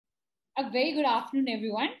A very good afternoon,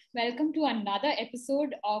 everyone. Welcome to another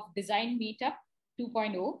episode of Design Meetup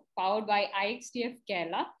 2.0, powered by IXTF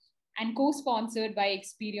Kerala and co-sponsored by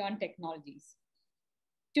Experion Technologies.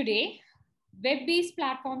 Today, web-based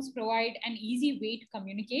platforms provide an easy way to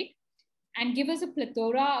communicate and give us a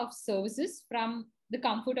plethora of services from the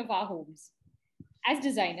comfort of our homes. As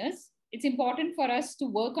designers, it's important for us to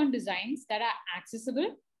work on designs that are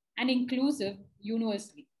accessible and inclusive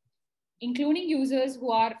universally, including users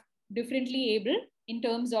who are differently able in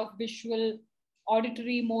terms of visual,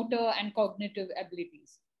 auditory, motor, and cognitive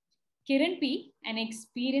abilities. Kiran P, an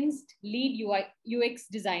experienced lead UX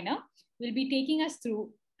designer, will be taking us through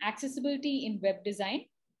accessibility in web design,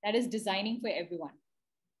 that is, designing for everyone.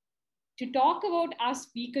 To talk about our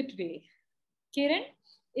speaker today, Kiran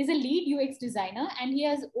is a lead UX designer and he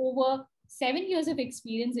has over 7 years of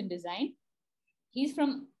experience in design. He's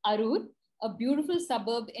from Arur, a beautiful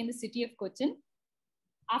suburb in the city of Cochin.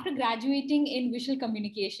 After graduating in visual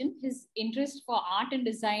communication, his interest for art and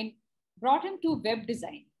design brought him to web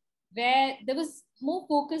design, where there was more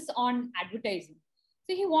focus on advertising.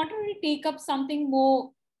 So he wanted to take up something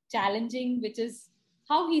more challenging, which is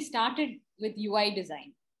how he started with UI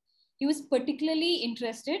design. He was particularly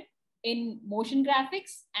interested in motion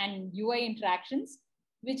graphics and UI interactions,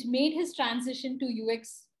 which made his transition to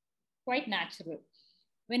UX quite natural.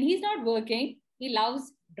 When he's not working, he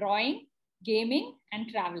loves drawing, gaming, and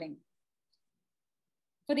traveling.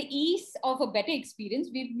 For the ease of a better experience,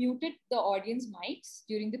 we've muted the audience mics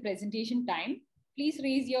during the presentation time. Please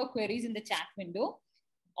raise your queries in the chat window.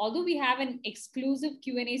 Although we have an exclusive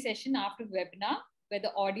Q&A session after the webinar where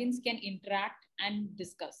the audience can interact and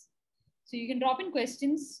discuss. So you can drop in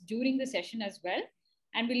questions during the session as well,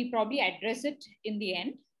 and we'll probably address it in the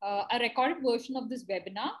end. A recorded version of this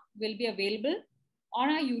webinar will be available on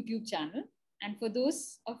our YouTube channel. And for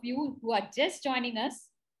those of you who are just joining us,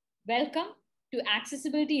 welcome to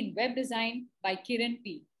Accessibility in Web Design by Kiran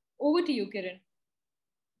P. Over to you, Kiran.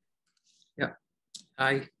 Yeah.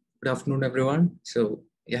 Hi, good afternoon, everyone. So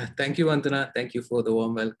yeah, thank you, Vandana. Thank you for the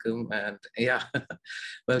warm welcome. And yeah,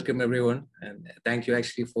 welcome everyone. And thank you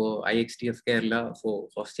actually for IXTF Kerala for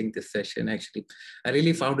hosting this session. Actually, I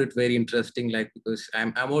really found it very interesting, like, because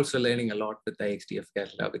I'm also learning a lot with IXTF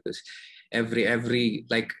Kerala, because every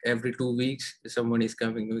 2 weeks someone is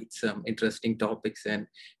coming with some interesting topics and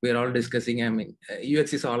we're all discussing. I mean,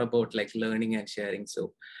 UX is all about like learning and sharing.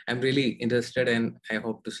 So I'm really interested and I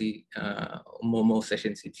hope to see more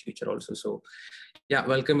sessions in future also. So yeah,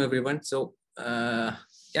 welcome everyone. So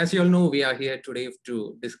as you all know, we are here today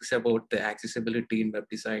to discuss about the accessibility in web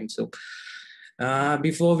design. So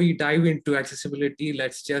before we dive into accessibility,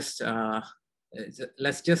 let's just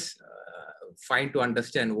find to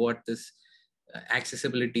understand what this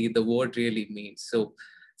accessibility, the word really means. So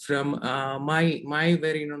from my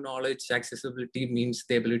very knowledge, accessibility means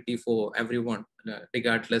the ability for everyone,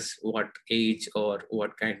 regardless what age or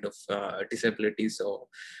what kind of disabilities or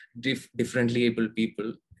differently able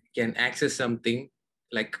people can access something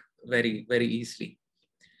like very easily.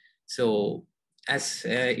 So as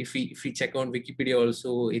if we check on Wikipedia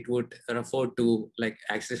also, it would refer to like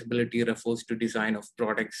accessibility refers to design of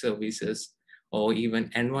products, services, or even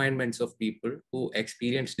environments of people who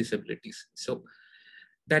experience disabilities. So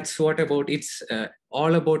that's what about it's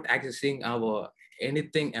all about accessing our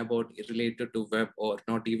anything about related to web or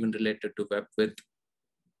not even related to web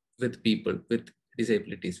with people with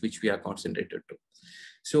disabilities, which we are concentrated to.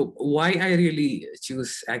 So why I really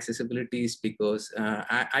choose accessibility is because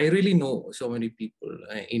I really know so many people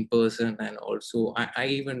in person, and also I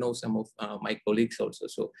even know some of my colleagues also.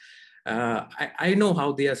 So I know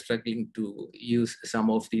how they are struggling to use some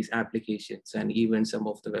of these applications and even some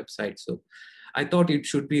of the websites. So I thought it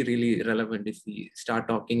should be really relevant if we start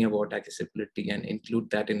talking about accessibility and include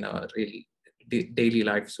that in our really daily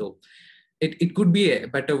life. So it could be a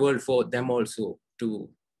better world for them also to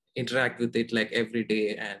interact with it like every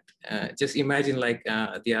day, and just imagine like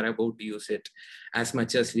they are about to use it as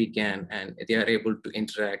much as we can, and they are able to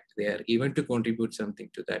interact, they are even to contribute something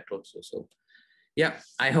to that also. So yeah,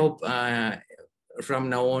 I hope from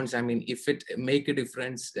now on, I mean, if it make a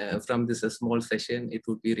difference from this a small session, it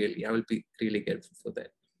would be really, I will be really grateful for that.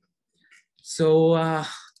 So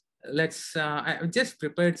let's, I've just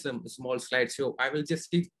prepared some small slides. So I will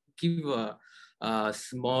just give a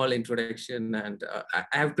small introduction, and I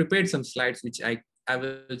have prepared some slides which I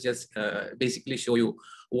will just basically show you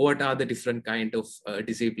what are the different kind of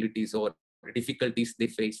disabilities or difficulties they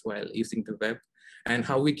face while using the web and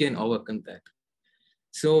how we can overcome that.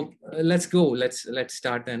 So let's go, let's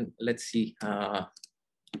start and let's see.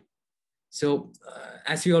 So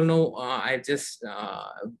as you all know, I just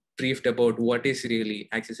briefed about what is really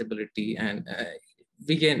accessibility, and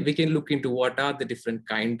we can look into what are the different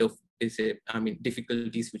kind of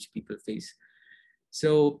difficulties which people face.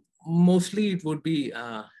 So mostly it would be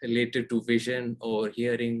related to vision or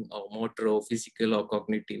hearing or motor or physical or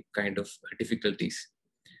cognitive kind of difficulties.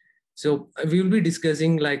 So we will be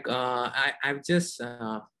discussing like I've just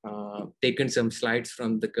taken some slides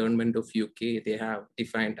from the government of UK. They have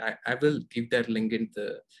defined. I will give that link in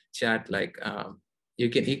the chat. Like you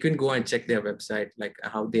can go and check their website, like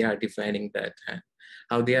how they are defining that and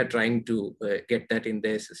how they are trying to get that in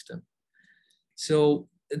their system. So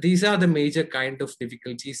these are the major kind of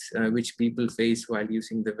difficulties which people face while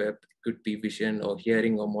using the web. It could be vision or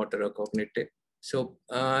hearing or motor or cognitive. So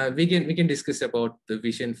we can discuss about the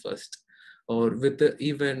vision first, or with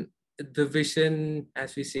even the vision,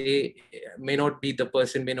 as we say, may not be, the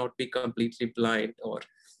person may not be completely blind, or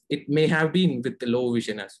it may have been with the low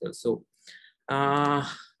vision as well. So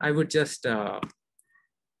I would just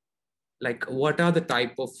like, what are the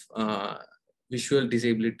type of visual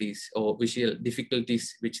disabilities or visual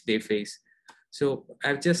difficulties which they face? So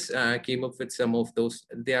I've just came up with some of those.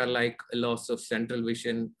 They are like loss of central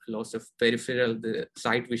vision, loss of peripheral the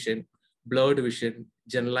sight vision, blurred vision,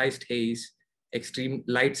 generalized haze, extreme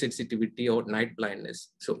light sensitivity, or night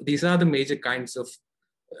blindness. So these are the major kinds of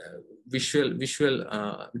visual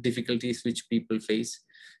difficulties which people face.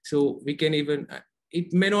 So we can even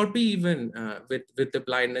it may not be even with the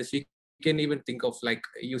blindness. We can even think of like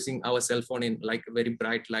using our cell phone in like very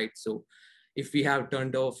bright light. So if we have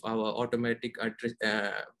turned off our automatic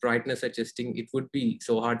brightness adjusting, it would be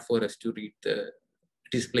so hard for us to read the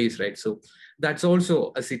displays, right? So that's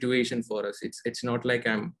also a situation for us. It's not like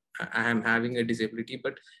I am having a disability,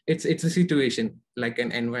 but it's a situation, like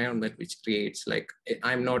an environment which creates like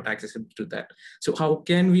I'm not accessible to that. So how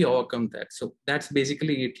can we overcome that? So that's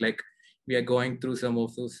basically it. Like we are going through some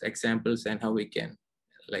of those examples and how we can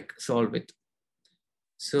like solve it.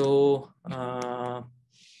 So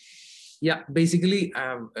yeah, basically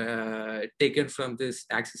I've taken from this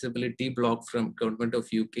accessibility blog from government of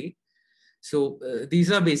UK. So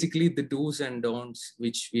these are basically the do's and don'ts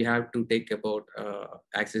which we have to take about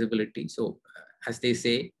accessibility. So as they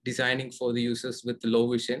say, designing for the users with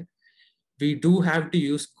low vision, we do have to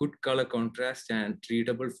use good color contrast and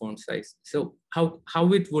readable font size. So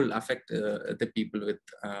how it will affect the people with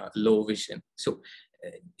low vision? So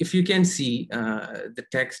if you can see the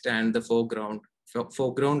text and the foreground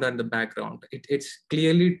and the background, it's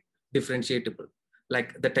clearly differentiable.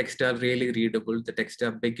 Like the text are really readable, the text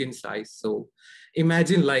are big in size. So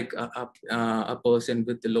imagine like a person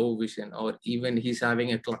with the low vision, or even he's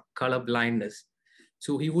having a color blindness.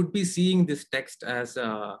 So he would be seeing this text as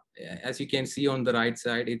you can see on the right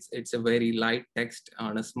side, it's a very light text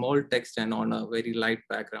on a small text and on a very light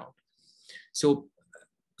background. So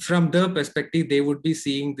from their perspective, they would be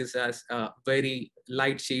seeing this as very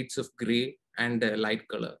light shades of gray and light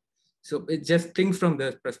color. So just think from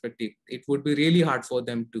their perspective, it would be really hard for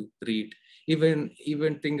them to read. Even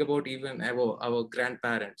think about even our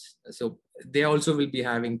grandparents. So they also will be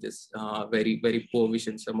having this very poor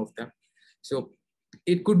vision, some of them. So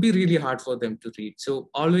it could be really hard for them to read. So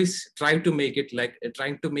always try to make it like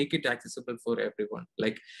trying to make it accessible for everyone.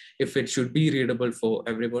 Like if it should be readable for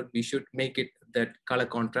everyone, we should make it that color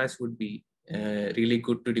contrast would be really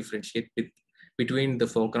good to differentiate between the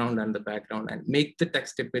foreground and the background, and make the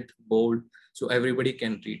text a bit bold so everybody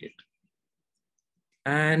can read it.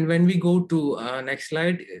 And when we go to next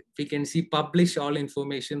slide, we can see publish all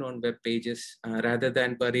information on web pages rather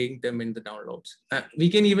than burying them in the downloads. We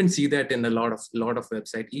can even see that in a lot of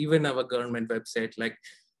websites, even our government website. Like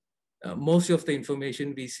most of the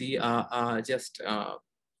information we see are just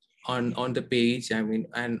on the page. I mean,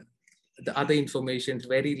 and the other information,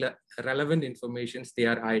 very relevant informations, they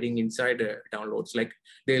are hiding inside downloads. Like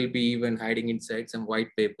they'll be even hiding inside some white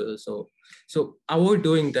papers. So avoid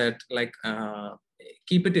doing that. Like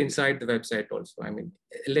keep it inside the website also. I mean,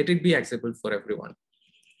 let it be accessible for everyone.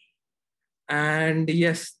 And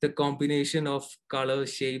yes, the combination of color,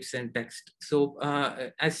 shapes, and text. So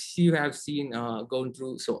as you have seen going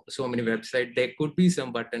through so many websites, there could be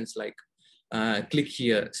some buttons like click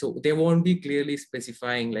here. So they won't be clearly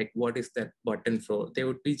specifying like what is that button for. They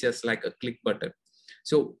would be just like a click button.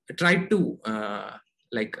 So try to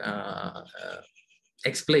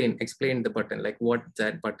explain the button, like what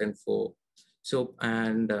that button for. So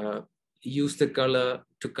and use the color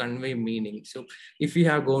to convey meaning. So if you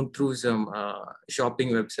have gone through some shopping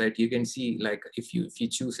website, you can see like if you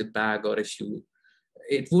choose a bag or a shoe,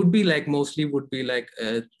 it would be like mostly would be like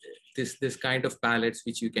this kind of palettes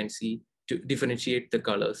which you can see to differentiate the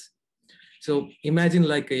colors. So imagine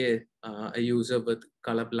like a user with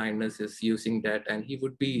color blindness is using that, and he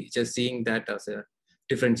would be just seeing that as a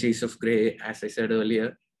different shades of gray, as I said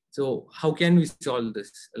earlier. So how can we solve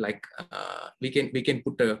this? Like we can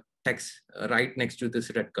put a text right next to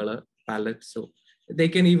this red color palette, so they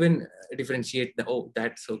can even differentiate the, oh,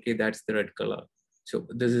 that's okay, that's the red color, so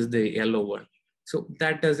this is the yellow one. So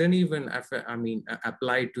that doesn't even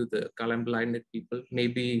apply to the colorblind people.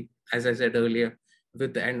 Maybe, as I said earlier,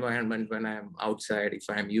 with the environment when I'm outside, if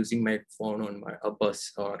I'm using my phone on a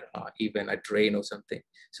bus or even a train or something.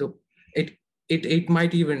 So it it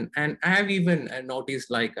might even, and I have even noticed,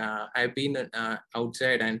 like I've been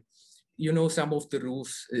outside, and some of the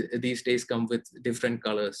roofs these days come with different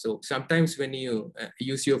colors. So sometimes when you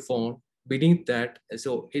use your phone, beneath that,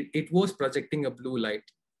 so it was projecting a blue light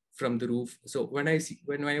from the roof. So when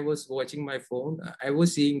I was watching my phone, I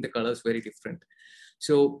was seeing the colors very different.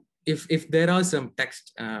 So if there are some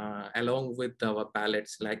text along with our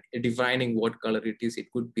palettes, like defining what color it is, it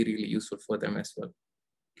could be really useful for them as well.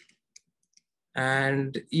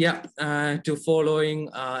 And yeah, to following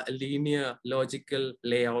a linear logical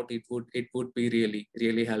layout, it would be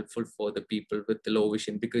really helpful for the people with the low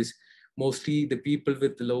vision, because mostly the people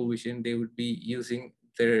with the low vision, they would be using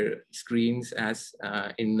their screens as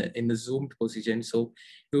in the zoomed position. So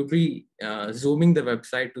it would be zooming the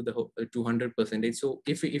website to the 200%. So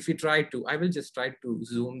if we try to, I will just try to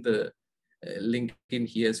zoom the link in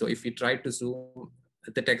here. So if you try to zoom,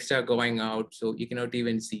 the text are going out, so you cannot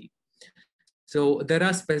even see. So there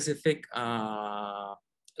are specific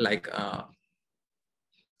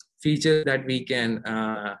features that we can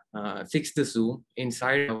fix the zoom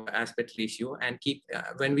inside our aspect ratio, and keep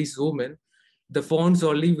when we zoom in, the fonts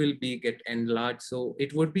only will be get enlarged. So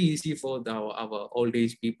it would be easy for our old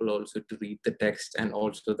age people also to read the text and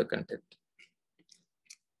also the content.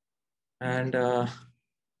 And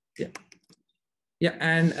yeah. Yeah,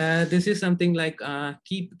 and this is something like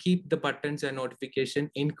keep the buttons and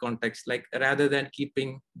notification in context, like rather than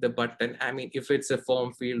keeping the button. I mean, if it's a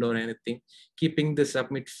form field or anything, keeping the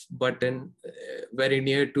submit button very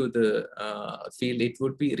near to the field, it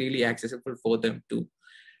would be really accessible for them to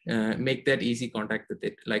make that easy contact with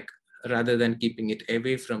it, like rather than keeping it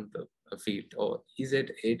away from the field. Or is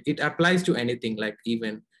it applies to anything, like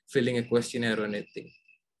even filling a questionnaire or anything.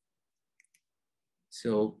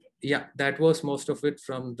 So yeah, that was most of it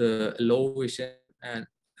from the low vision. And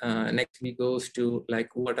next we goes to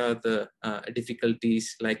like, what are the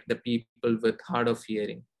difficulties, like the people with hard of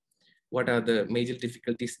hearing, what are the major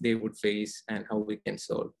difficulties they would face and how we can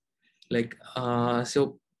solve. Like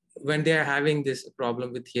so when they are having this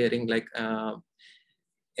problem with hearing, like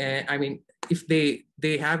I mean, if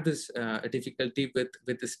they have this difficulty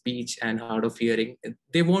with the speech and hard of hearing,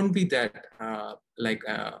 they won't be that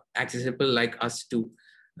accessible like us to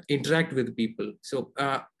interact with people. So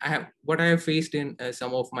what I have faced in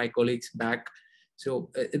some of my colleagues back, so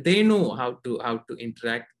they know how to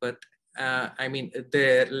interact, but I mean,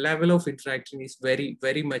 their level of interaction is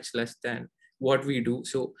very much less than what we do.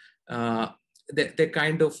 So the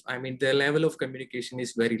kind of, I mean, their level of communication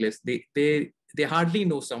is very less. They hardly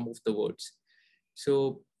know some of the words.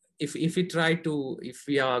 So if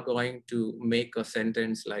we are going to make a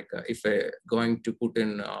sentence, like if we're going to put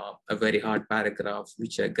in a very hard paragraph,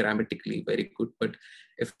 which are grammatically very good, but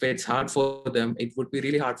if it's hard for them, it would be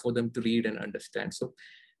really hard for them to read and understand. So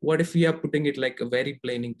what if we are putting it like a very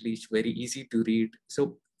plain English, very easy to read?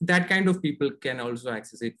 So that kind of people can also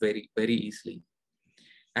access it very easily.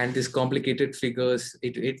 And these complicated figures,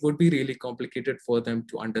 it would be really complicated for them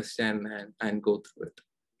to understand and go through it.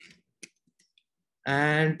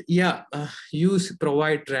 And yeah,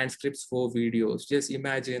 provide transcripts for videos. Just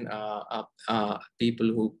imagine people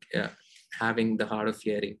who having the hard of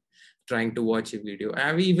hearing trying to watch a video.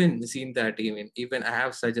 I've even seen that. Even I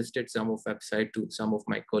have suggested some of website to some of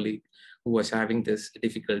my colleague who was having this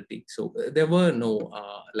difficulty. So there were no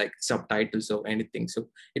like subtitles or anything. So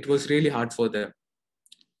it was really hard for them.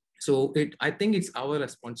 So I think it's our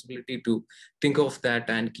responsibility to think of that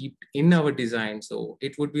and keep in our design. So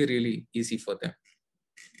it would be really easy for them.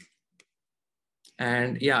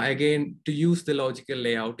 And yeah, again, to use the logical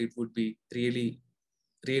layout, it would be really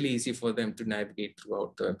easy for them to navigate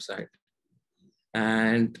throughout the website.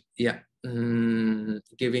 And yeah,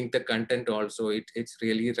 giving the content also, it's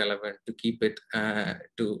really relevant to keep it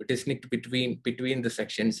to distinct between the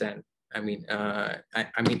sections. And I mean, I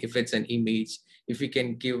mean, if it's an image, if we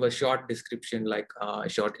can give a short description, like a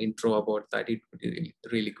short intro about that, it would be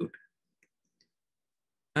really good.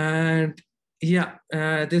 And yeah,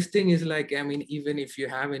 this thing is like, I mean, even if you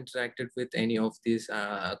have interacted with any of these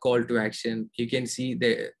call to action, you can see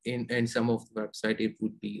that in some of the website,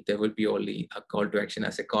 there will be only a call to action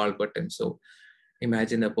as a call button. So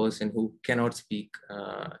imagine a person who cannot speak.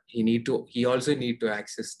 He also need to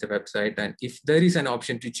access the website, and if there is an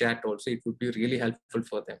option to chat also, it would be really helpful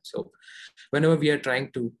for them. So whenever we are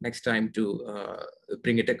trying to next time to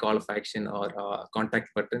bring it a call of action or a contact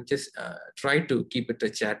button, just try to keep it a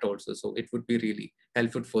chat also, so it would be really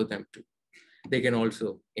helpful for them too. They can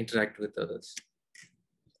also interact with others.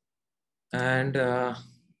 And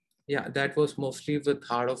yeah, that was mostly with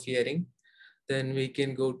hard of hearing. Then we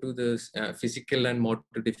can go to the physical and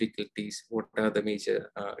motor difficulties. What are the major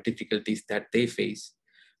difficulties that they face?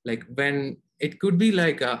 Like when it could be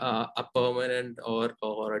like a permanent or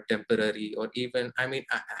a temporary, or even, I mean,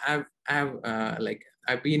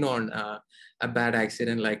 I've been on a bad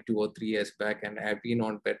accident like 2 or 3 years back, and I've been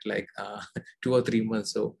on bed like 2 or 3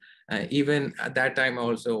 months. So even at that time, I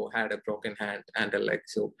also had a broken hand and a leg.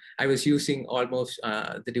 So I was using almost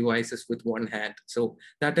the devices with one hand. So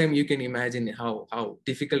that time you can imagine how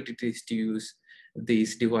difficult it is to use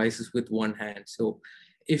these devices with one hand. So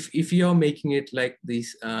if you're making it like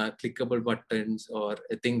these clickable buttons or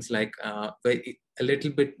things like a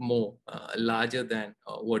little bit more larger than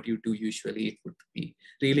what you do usually, it would be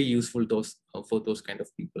really useful for those kind of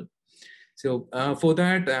people. So for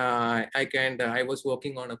that, I was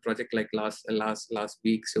working on a project like last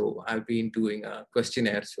week. So I've been doing a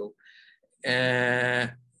questionnaire. So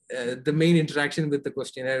the main interaction with the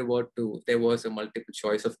questionnaire there was a multiple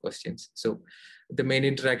choice of questions. So the main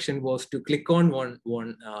interaction was to click on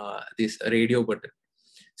one this radio button.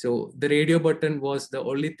 So the radio button was the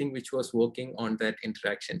only thing which was working on that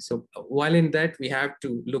interaction. So while in that, we have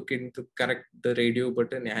to look into correct the radio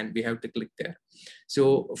button and we have to click there.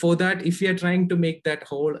 So for that, if we are trying to make that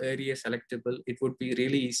whole area selectable, it would be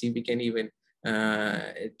really easy. We can even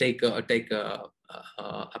take a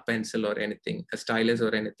pencil or anything, a stylus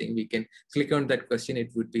or anything. We can click on that question.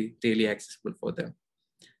 It would be really accessible for them,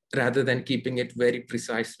 rather than keeping it very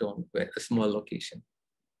precise on a small location.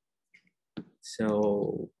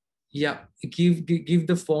 So yeah, give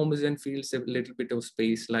the forms and fields a little bit of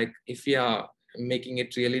space. Like if you are making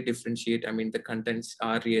it really differentiate, I mean, the contents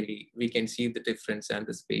are really, we can see the difference and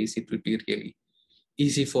the space, it would be really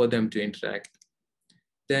easy for them to interact.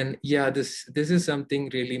 Then yeah, this is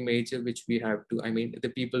something really major which we have to, I mean, the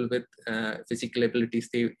people with physical abilities,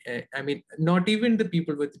 they I mean, not even the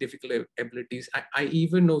people with difficult abilities, I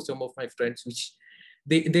even know some of my friends which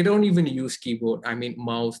they don't even use keyboard, I mean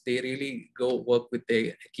mouse, they really go work with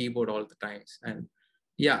their keyboard all the times. And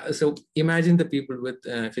yeah, so imagine the people with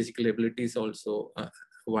physical abilities also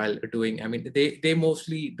while doing, I mean, they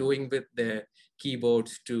mostly doing with their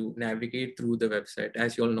keyboards to navigate through the website.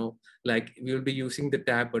 As you all know, like we'll be using the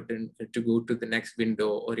tab button to go to the next window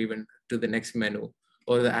or even to the next menu,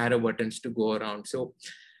 or the arrow buttons to go around. So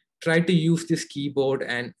try to use this keyboard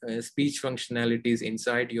and speech functionalities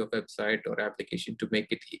inside your website or application to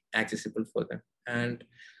make it accessible for them. And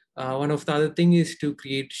one of the other thing is to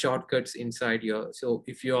create shortcuts inside your, so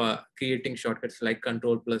if you are creating shortcuts like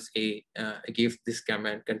Control+A gives this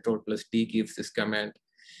command, Control+D gives this command.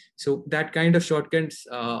 So that kind of shortcuts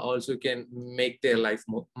also can make their life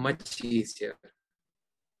much easier.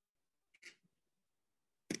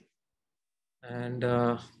 And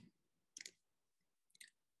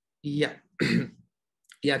yeah,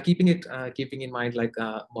 yeah, keeping in mind like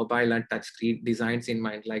mobile and touchscreen designs in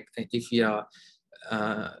mind. Like if you are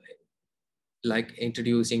like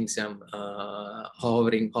introducing some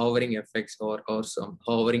hovering effects or some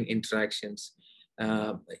hovering interactions.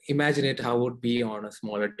 Imagine it how it would be on a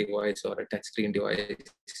smaller device or a touchscreen device.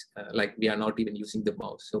 Like we are not even using the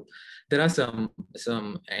mouse. So there are some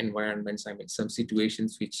environments, I mean, some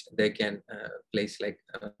situations which they can place, like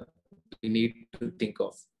we need to think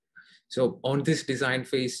of. So on this design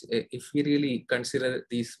phase, if we really consider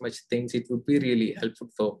these much things, it would be really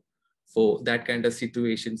helpful for that kind of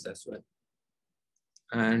situations as well.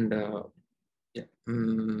 And yeah.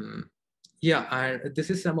 Yeah, and this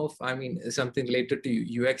is some of, I mean, something related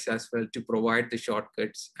to UX as well, to provide the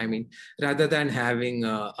shortcuts. I mean, rather than having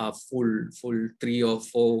a full 3 or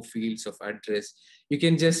 4 fields of address, you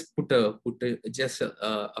can just put a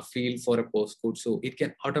field for a postcode, so it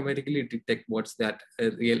can automatically detect what's that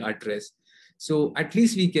real address. So at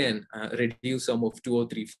least we can reduce some of 2 or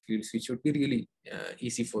 3 fields, which would be really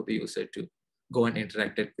easy for the user to go and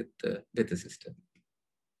interact it with the system.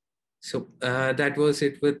 So that was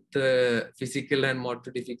it with the physical and motor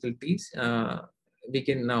difficulties. We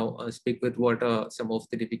can now speak with what are some of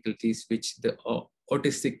the difficulties which the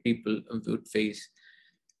autistic people would face.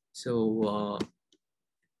 So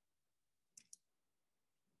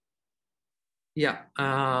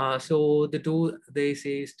Yeah, so the two they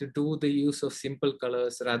say is to do the use of simple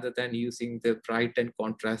colors rather than using the bright and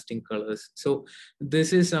contrasting colors. So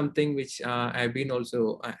this is something which I've been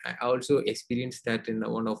also, I also experienced that in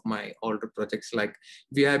one of my older projects. Like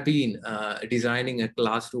we have been designing a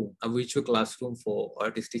classroom, a virtual classroom for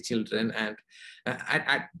autistic children. And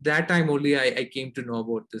at that time only I came to know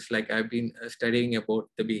about this. Like I've been studying about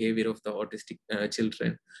the behavior of the autistic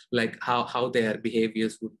children, like how their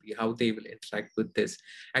behaviors would be, how they will interact with this.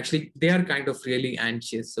 Actually, they are kind of really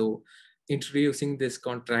anxious. So introducing this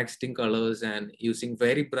contrasting colors and using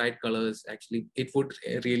very bright colors, actually, it would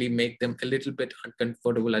really make them a little bit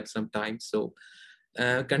uncomfortable at some times. So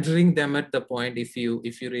considering them at the point, if you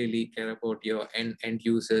really care about your end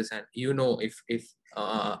users, and you know if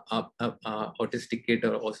autistic kid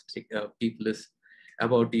or autistic people is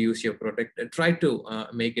about to use your product, try to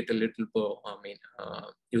make it a little more,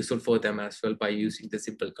 useful for them as well by using the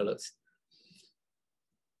simple colors.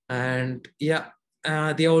 And yeah,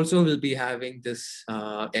 they also will be having this,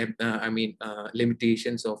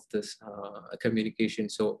 limitations of this communication.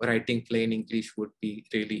 So writing plain English would be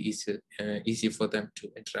really easy for them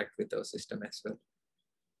to interact with our system as well.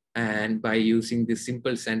 And by using the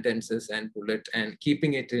simple sentences and bullet and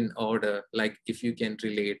keeping it in order, like if you can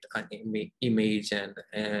relate an image and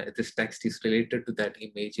this text is related to that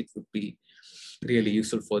image, it would be really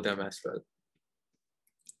useful for them as well.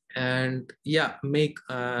 And yeah, make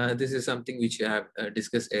this is something which I have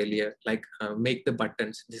discussed earlier, like make the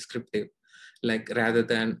buttons descriptive. Like rather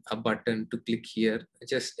than a button to click here,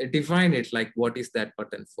 just define it, like what is that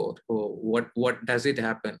button for, or what does it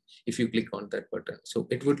happen if you click on that button. So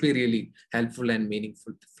it would be really helpful and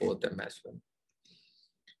meaningful for them as well.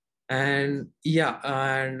 And yeah,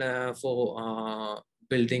 and for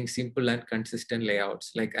building simple and consistent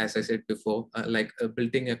layouts, like as I said before,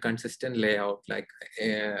 building a consistent layout, like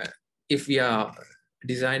if we are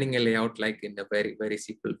designing a layout like in a very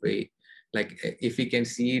simple way, like if we can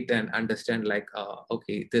see it and understand, like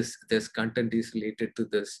okay, this content is related to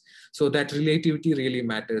this, so that relativity really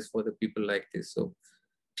matters for the people like this. So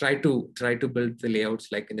try to build the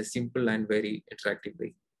layouts like in a simple and very attractive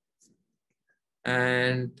way.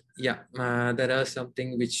 And yeah, there are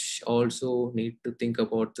something which also need to think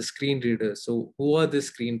about the screen readers. So who are the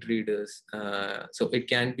screen readers? So it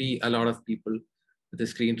can be a lot of people, the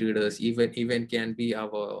screen readers, even can be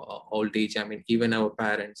our old age, I mean even our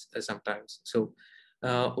parents sometimes. So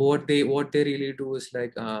what they really do is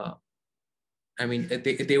like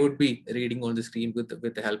they would be reading on the screen with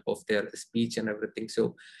the help of their speech and everything.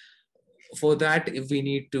 So for that, if we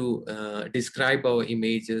need to describe our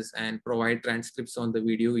images and provide transcripts on the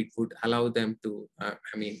video, it would allow them to,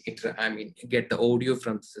 get the audio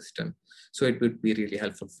from the system. So it would be really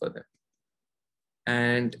helpful for them.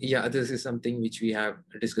 And yeah, this is something which we have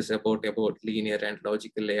discussed about linear and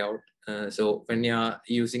logical layout. So when you're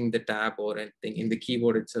using the tab or anything in the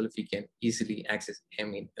keyboard itself, you can easily access,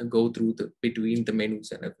 go through between the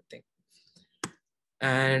menus and everything.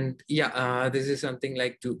 And yeah, this is something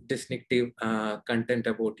like to distinctive content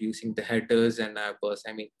about using the headers and navbars.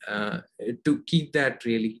 To keep that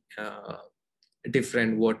really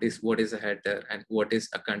different, what is a header and what is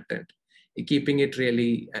a content. Keeping it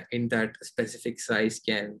really in that specific size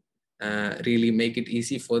can really make it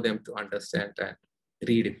easy for them to understand and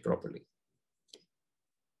read it properly.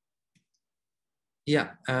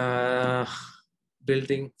 Yeah.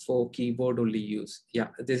 Building for keyboard only use. Yeah,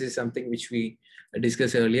 this is something which we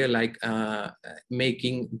discussed earlier, like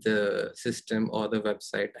making the system or the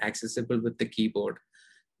website accessible with the keyboard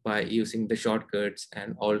by using the shortcuts,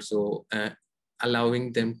 and also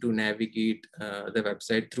allowing them to navigate the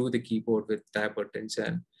website through the keyboard with tab buttons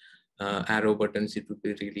and arrow buttons. It would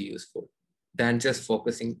be really useful than just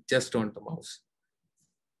focusing just on the mouse.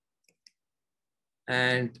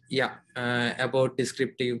 And yeah, about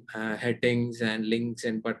descriptive headings and links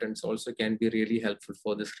and buttons also can be really helpful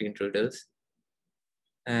for the screen readers.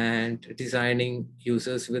 And designing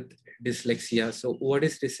users with dyslexia. So what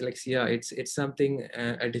is dyslexia? It's something,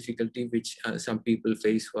 a difficulty which some people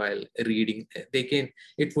face while reading.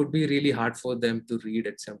 It would be really hard for them to read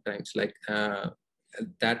it sometimes, like how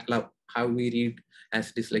we read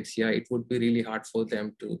as dyslexia. It would be really hard for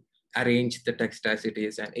them to arrange the text as it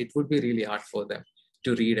is, and it would be really hard for them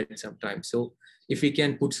to read it sometimes. So if we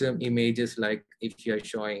can put some images, like if you're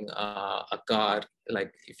showing a car,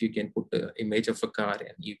 like if you can put the image of a car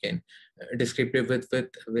and you can describe it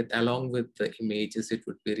with along with the images, it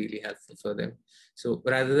would be really helpful for them. So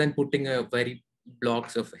rather than putting a very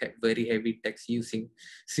blocks of very heavy text, using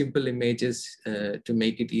simple images to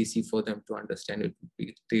make it easy for them to understand, it would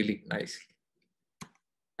be really nice.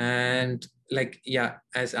 And like, yeah,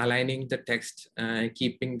 as aligning the text,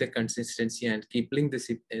 keeping the consistency and keeping the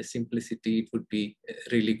simplicity, it would be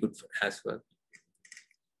really good as well.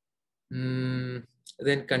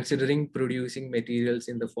 Then considering producing materials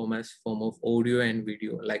in the form of audio and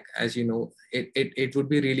video, like, as you know, it would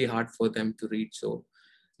be really hard for them to read. So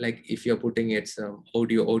like if you're putting it some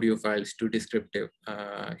audio files too descriptive,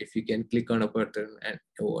 if you can click on a button and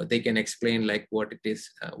they can explain like what it is,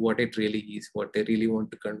 what it really is, what they really want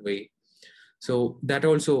to convey. So that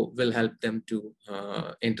also will help them to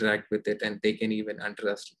interact with it, and they can even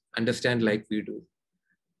understand like we do.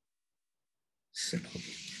 So,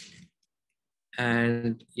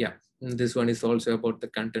 and yeah, this one is also about the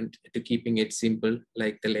content, to keeping it simple,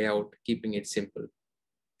 like the layout, keeping it simple.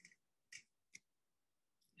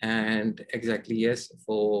 And exactly, yes,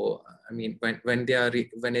 for, I mean, when they are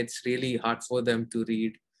when it's really hard for them to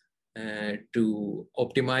read, to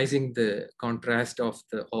optimizing the contrast of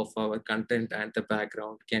our content and the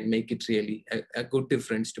background can make it really a good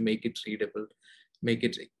difference to make it readable, make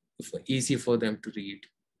it easy for them to read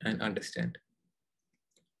and understand.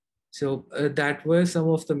 So that were some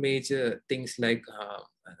of the major things, like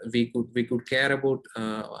we could care about.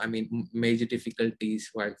 I mean, major difficulties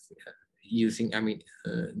while using. I mean,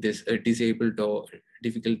 this disabled or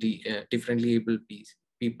differently able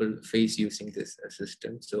people face using this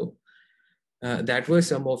system. So that was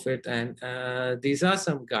some of it, and these are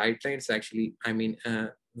some guidelines actually. I mean,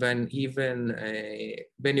 when even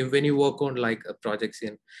when you work on like projects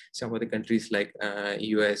in some other countries like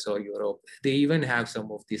US or Europe, they even have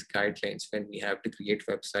some of these guidelines when we have to create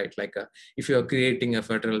website. Like if you are creating a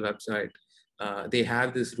federal website, they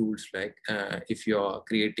have these rules, like if you're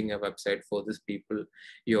creating a website for these people,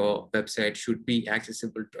 your website should be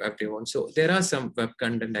accessible to everyone. So there are some web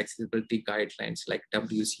content accessibility guidelines like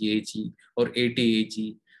WCAG or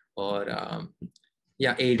ATAG or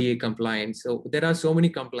yeah, ADA compliance. So there are so many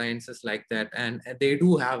compliances like that, and they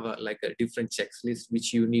do have like a different checklist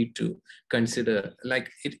which you need to consider.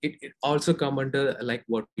 Like it also come under like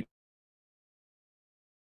what we.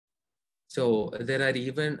 So there are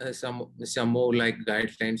even some more like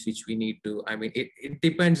guidelines which we need to. I mean, it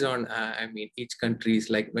depends on. I mean, each country's,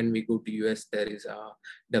 like when we go to US, there is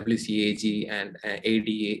WCAG and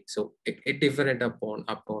ADA. So it different upon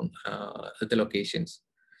the locations.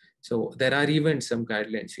 So there are even some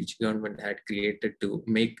guidelines which government had created to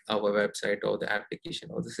make our website or the application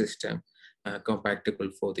or the system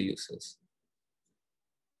compatible for the users.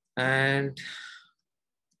 And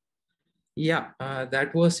yeah,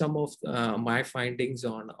 that was some of my findings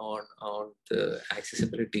on the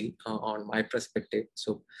accessibility on my perspective.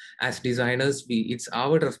 So as designers, it's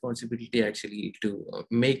our responsibility actually to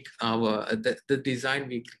make the design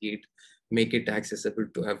we create, make it accessible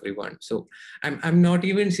to everyone. So I'm not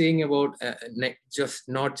even saying about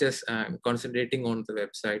not just concentrating on the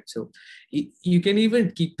website. So you can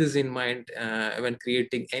even keep this in mind when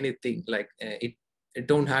creating anything, like it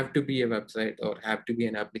don't have to be a website or have to be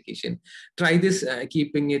an application. Try this,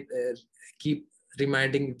 keep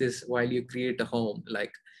reminding this while you create a home.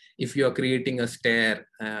 Like if you're creating a stair,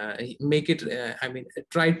 make it, I mean,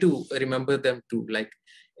 try to remember them too. Like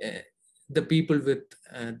the people with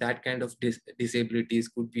that kind of disabilities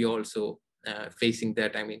could be also facing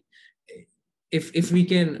that. I mean, if we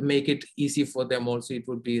can make it easy for them also, it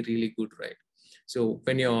would be really good, right? So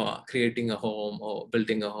when you're creating a home or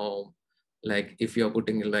building a home, like if you're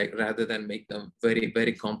putting, like, rather than make them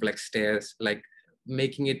very complex stairs, like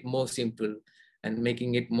making it more simple and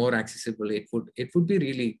making it more accessible, it would be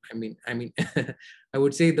really, I mean I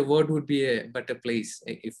would say the world would be a better place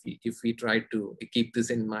if we try to keep this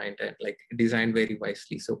in mind and like design very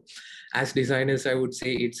wisely. So as designers, I would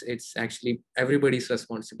say it's actually everybody's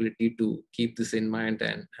responsibility to keep this in mind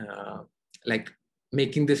and like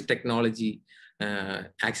making this technology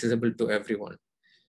accessible to everyone.